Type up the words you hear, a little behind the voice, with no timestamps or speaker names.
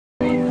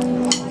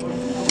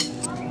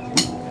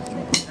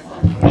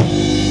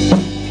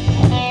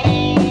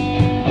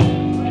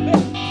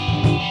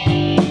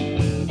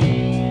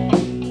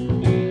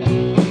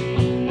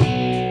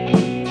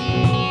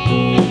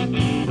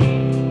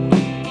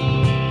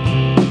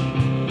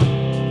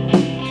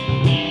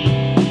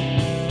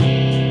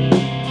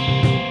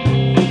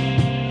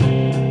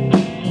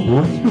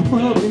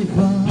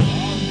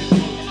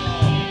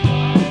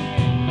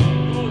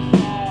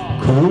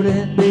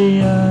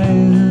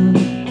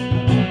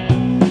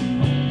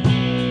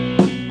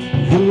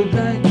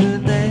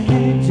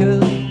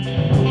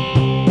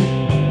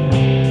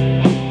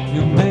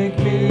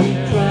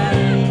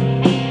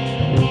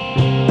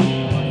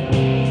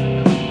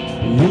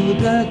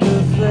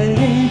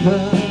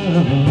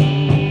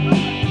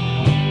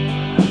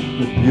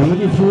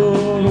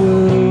beautiful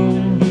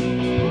world.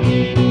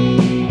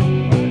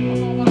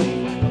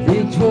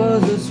 It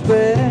was a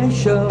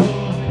special,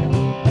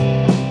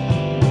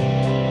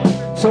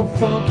 so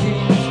funky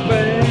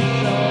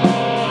special.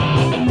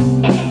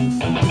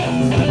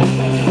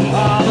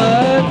 I'm a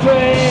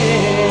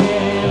dream,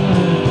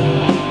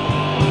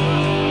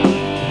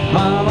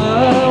 I'm a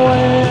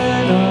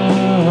winner.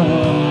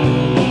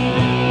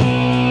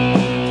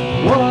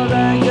 What I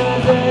got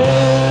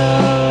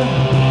there,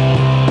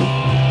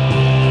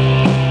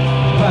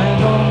 I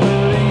don't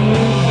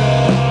believe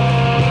that.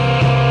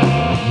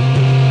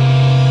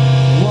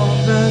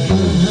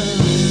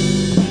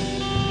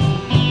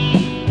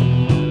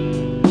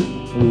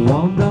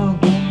 Wonder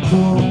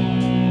control.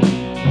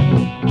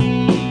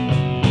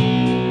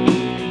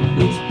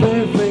 It's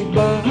perfect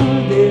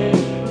body,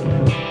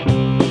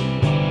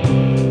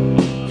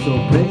 so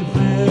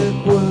perfect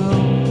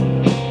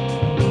world.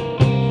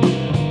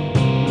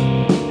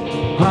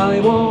 I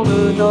want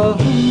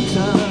another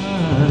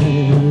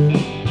time,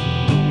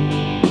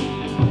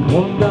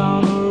 one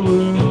down the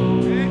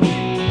world,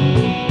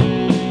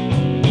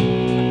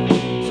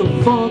 so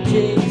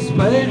fucking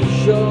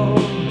special,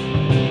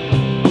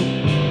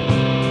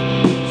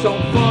 so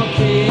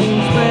fucking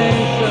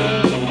special.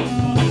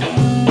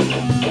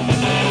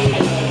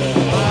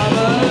 I'm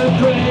a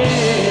dream,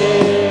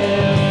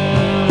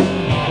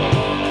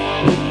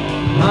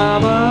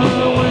 I'm a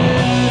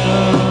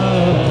winner.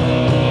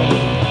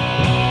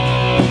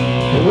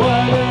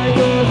 What I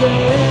go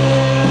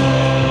there,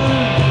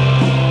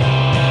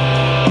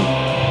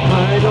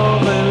 I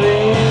don't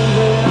believe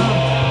it.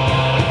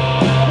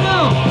 No,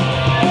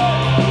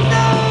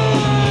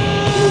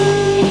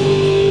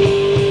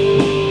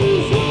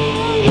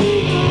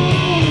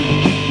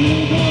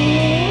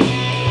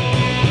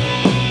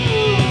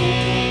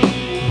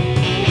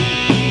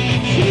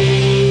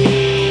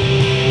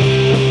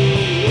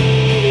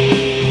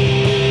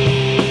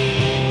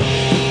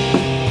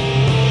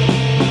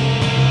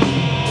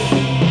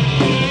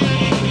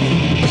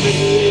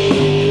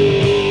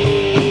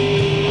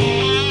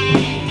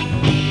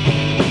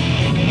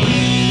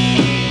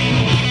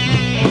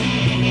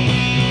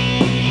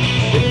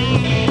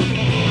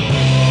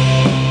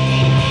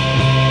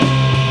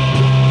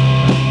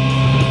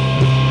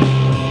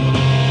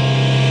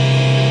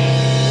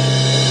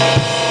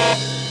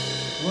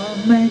 what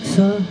makes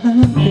her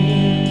happy?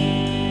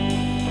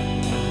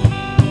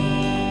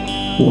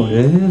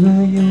 Whatever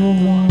you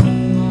want.